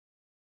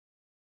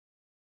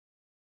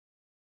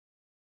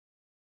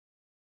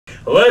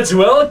let's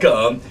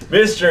welcome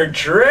Mr.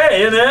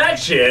 Trey in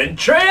action.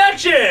 Trey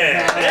Action!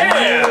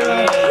 Yeah!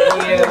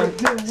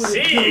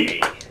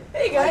 See?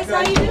 Hey guys, how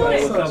you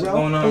doing? What's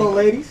going on? Hello,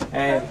 ladies.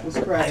 Hey.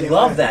 I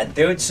love that,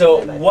 dude.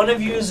 So one of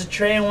you is a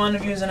Trey and one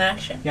of you is an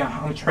Action. Yeah,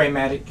 I'm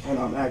Trey-matic. And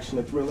I'm Action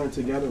the Thriller.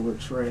 Together we're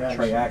Trey Action.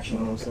 Trey Action.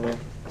 You know what I'm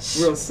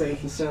saying? Real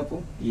safe and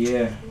simple.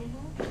 Yeah.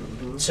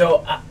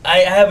 So I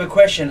have a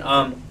question.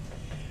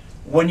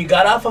 When you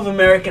got off of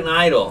American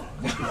Idol,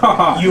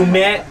 you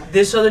met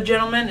this other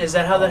gentleman? Is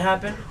that how that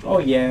happened? Oh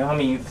yeah. I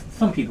mean,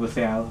 some people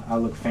say I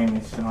look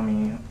famous. I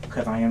mean,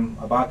 because I am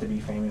about to be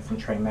famous. I'm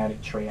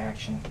Trey-matic, Trey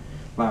Action.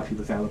 A lot of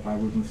people say I look like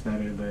Ruben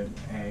Stutter, but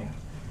hey,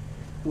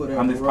 Whatever,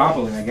 I'm just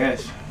popular, I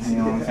guess. You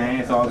know what I'm saying?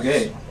 It's all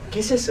good. ¿Qué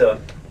es eso?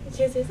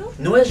 ¿Qué es eso?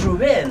 No es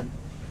Rubén.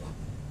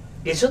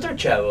 Es otro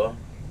chavo.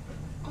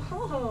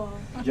 Oh.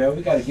 Joe,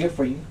 we got a gift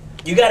for you.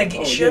 You gotta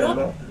get shut up.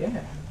 Man.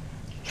 Yeah.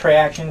 Trey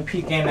Action,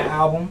 Peak Game, the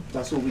album.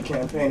 That's what we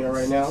campaigning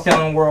right now.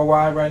 Selling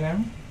worldwide right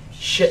now.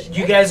 Shit,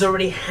 you guys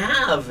already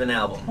have an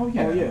album. Oh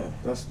yeah. Oh yeah,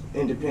 that's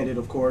independent,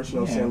 of course. You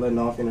know what I'm Yeah. saying? Letting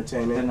off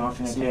entertainment. Letting Off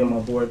It's me and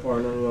Entertainment. my boy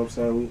partner. You know what I'm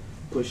saying? We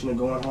pushing and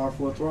going hard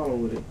for a throttle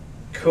with it.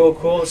 Cool,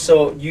 cool.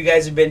 So you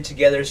guys have been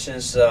together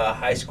since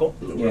high school,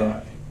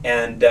 Yeah.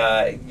 and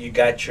you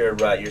got your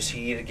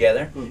CD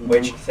together, Mhm.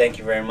 which thank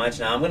you very much.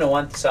 Now I'm gonna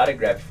want this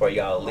autograph before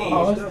y'all leave.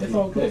 Oh, it's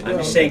all good. I'm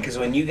just saying, because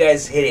when you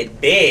guys hit it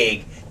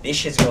big, this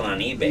shit's going on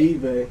eBay.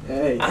 eBay.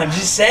 Hey. I'm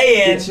just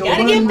saying, Get your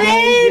gotta money, get man.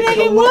 paid. Get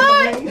Get your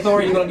what? money. It's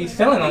already gonna be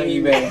selling on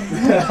eBay.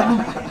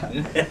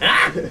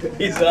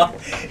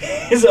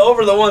 he's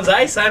over the ones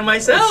I signed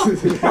myself.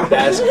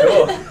 That's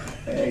cool.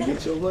 Hey,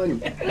 get your money.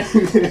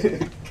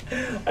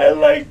 I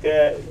like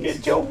that.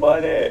 Get your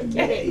money.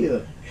 Yeah.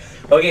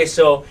 Okay,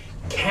 so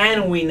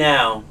can we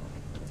now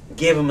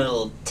give him a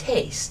little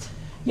taste?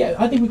 Yeah,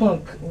 I think we're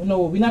gonna.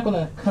 No, we're not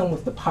gonna come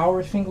with the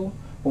power single,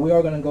 but we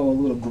are gonna go a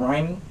little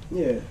grimy. Yeah.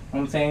 You know what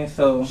I'm saying?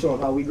 So Show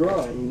them how we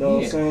grind. You know what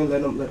Yeah. I'm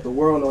saying? Let the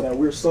world know that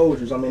we're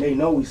soldiers. I mean, they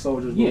know we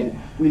soldiers. But Yeah.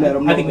 we let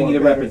them know. I think we need to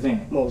better.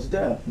 represent. Most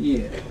deaf.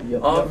 yeah,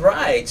 Yep. All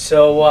right,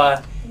 so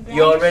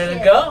you all ready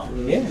to go?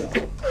 yeah,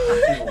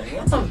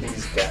 I love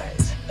these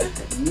guys.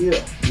 Yeah.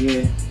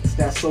 yeah. It's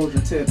that soldier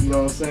tip, you know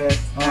what I'm saying?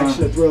 Uh-huh.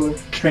 Action Thriller.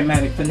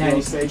 Trey-matic, You know fanatic. what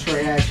I'm saying?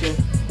 Trey Action.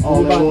 What All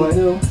you in about to one.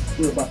 do?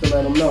 We're about to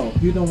let them know.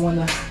 You don't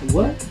wanna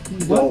what?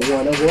 You don't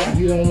wanna what?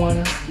 You don't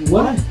wanna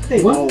What?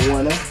 They What? don't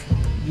wanna.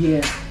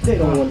 Yeah. They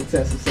don't want to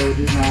test the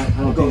soldiers. Nah, I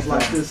don't It goes think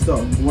like so. this though.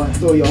 What?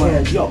 Throw your What?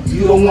 hands, yo.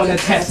 You don't wanna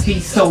test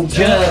these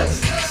soldiers.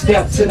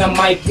 Step to the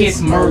mic, it's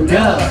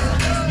murder.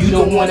 You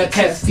don't wanna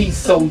test these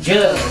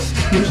soldiers.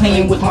 You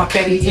playing with my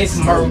fatty, it's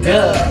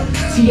murder.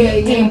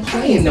 TA ain't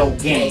playing no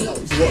games.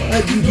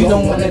 You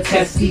don't wanna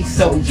test these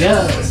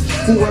soldiers.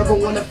 Whoever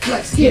wanna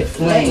flex, Get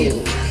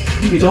flamed.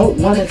 You don't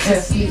wanna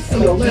test these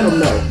Hey, yo, let them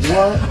know. soldiers.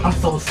 What? I'm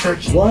so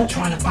searching, What?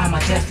 trying to find my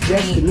destiny.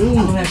 Destiny.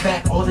 Pulling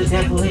back all the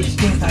devilish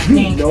things I You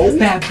think. know.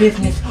 Bad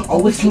business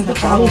always seem to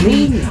follow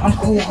me. I'm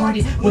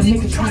cold-hearted when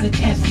niggas try to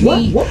test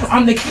me. What?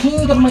 I'm the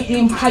king of my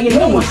empire,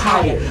 no one's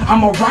higher.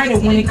 I'm a rider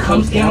when it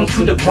comes down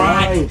to the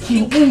grind.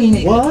 Kill any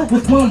nigga What?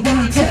 with one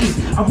rhyme test.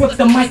 I rip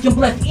the mic and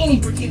bless any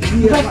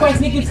black white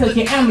niggas cause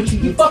you're amateur.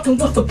 You fucking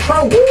with the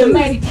pro. The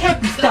maddie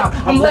can't be stopped.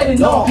 I'm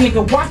letting off,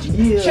 nigga. Watch it.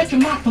 Yeah. Shut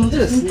your mouth and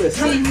Just listen.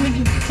 listen. Tell you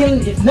niggas killing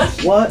is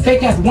nothing. What?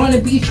 Fake ass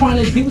wannabe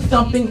trying to do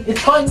something. It's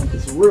fun.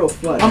 It's real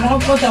funny. I'm all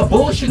about that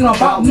bullshit and I'm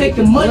about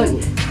making money.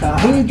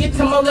 When you get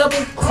to my level,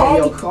 Hey, call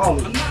yo, me. call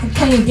me. I'm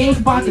playing games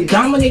about to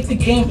dominate the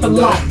game for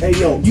life. Hey,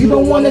 yo, You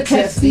don't wanna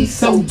test these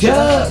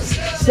soldiers.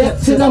 Step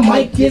to the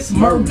mic, it's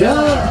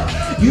murder.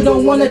 You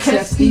don't wanna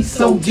test these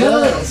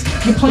soldiers.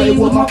 You playing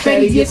with my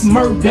fatty, it's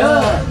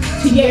murder.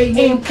 TA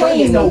ain't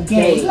playing no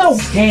game, no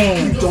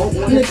game. You don't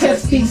Wanna wanna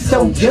test these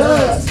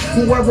soldiers.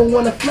 Whoever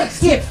wanna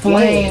flex, Get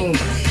flamed.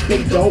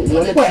 They don't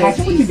wanna What, test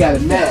Action, what you got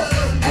in man.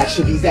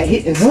 Action, he's that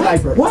hitting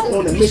sniper. What?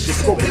 On a mission,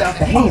 scoping out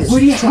the haters. Where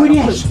he at? Trying Where he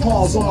to at? push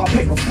pause on my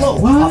paper flow.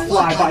 What? I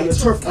fly by your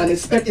turf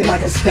unexpected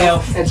like a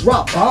stealth and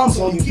drop bombs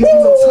on you. Give you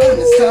no time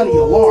to sound the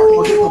alarm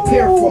or get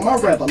prepared for my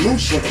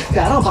revolution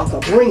that I'm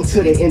about to bring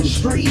to the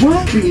industry.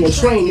 What? Being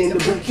trained in the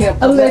boot camp,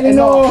 I'm letting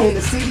off off. in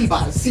the city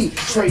by the sea.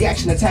 Trey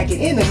Action attacking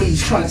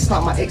enemies, trying to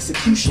stop my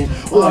execution.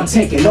 Or I'm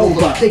taking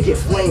over. They get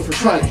flamed for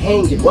trying to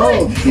hang it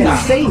wrong. In the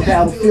same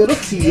battlefield of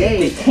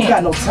TA.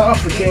 Got no time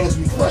for games,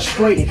 we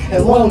frustrated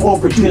and long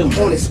overdue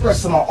on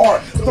expressing my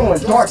art. Throwing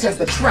darts as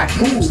the track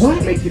moves.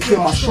 Make you feel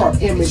my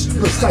sharp image.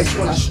 Precise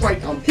when I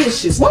strike, I'm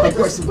vicious.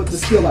 Aggressive with the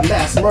skill of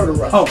mass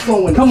murderer. Oh,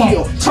 Flowing come to on,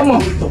 kill. come on.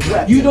 Lethal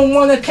weapon. You don't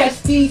wanna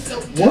test these.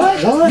 What?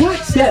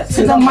 Step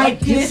to the mic,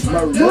 it's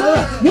murder.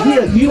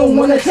 Yeah, you don't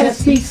wanna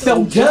test these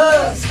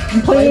soldiers.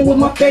 You playing with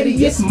my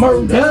fatty, it's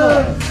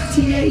murder.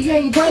 TA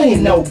ain't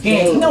playing no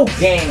game, no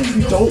game.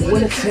 You don't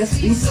wanna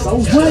test these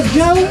soldiers. What,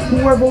 Joe?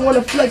 Whoever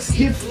wanna flex,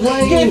 get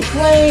flamed. Get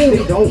flamed.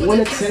 They don't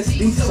wanna test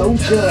these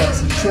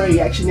soldiers. Trey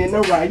Action in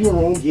the Rhino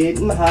Room,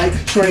 getting high.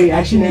 Trey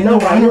Action in the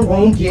Rhino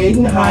Room,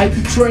 getting high.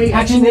 Trey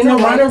Action in the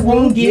Rhino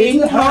Room,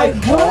 getting high.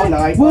 All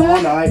night,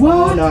 all night,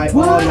 all night,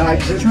 all night.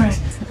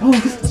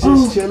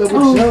 Just chilling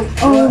with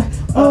Joe.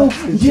 oh,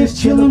 you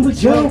just chilling with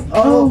Joe.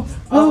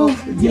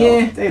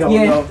 Yeah, They don't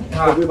yeah. know.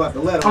 But we about to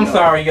let them I'm know.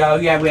 sorry, y'all.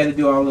 Yeah, we had to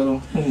do our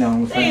little, you know what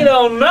I'm They saying.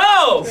 don't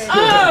know.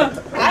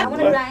 I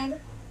want to grind.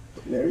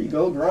 There you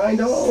go, grind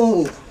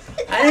on.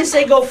 I didn't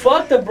say go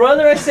fuck the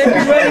brother. I said be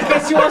ready in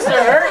case he wants to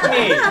hurt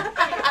me.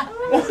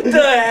 What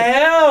the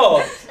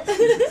hell?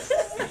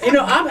 You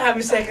know, I'm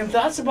having second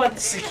thoughts about the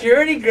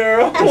security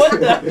girl. What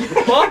the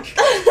fuck?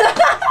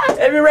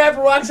 Every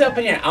rapper walks up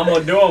in here. I'm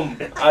gonna do him.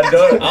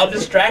 I'll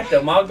distract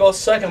him. I'll go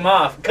suck him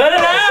off. Cut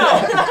it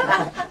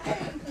out.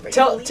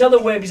 Tell the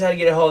Webbies how to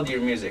get a hold of your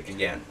music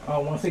again.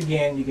 Once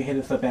again, you can hit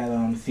us up at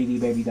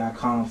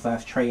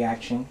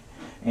cdbaby.com/trayaction,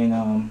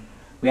 and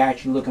we're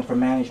actually looking for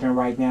management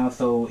right now.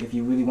 So if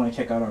you really want to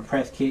check out our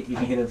press kit, you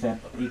can hit us up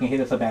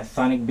at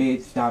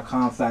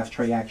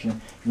sonicbids.com/trayaction. You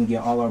can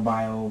get all our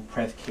bio,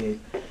 press kit,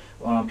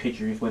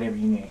 pictures, whatever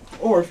you need.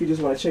 Or if you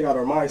just want to check out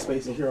our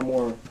MySpace and hear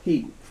more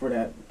heat for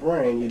that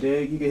brain, you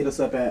dig? You can hit us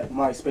up at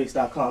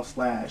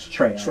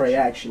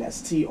myspace.com/trayaction.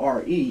 That's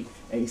TREACTION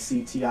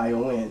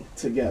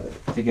together.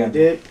 You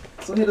dig?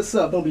 So hit us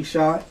up. Don't be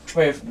shy.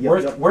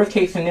 Worst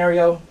case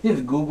scenario,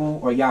 just Google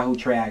or Yahoo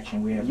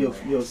Trayaction.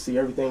 You'll see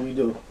everything we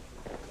do.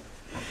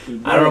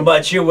 I don't know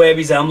about you,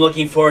 Webbies. I'm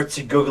looking forward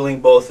to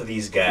Googling both of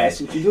these guys.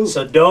 That's what you do.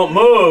 So don't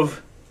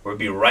move. We'll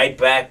be right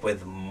back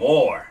with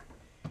more.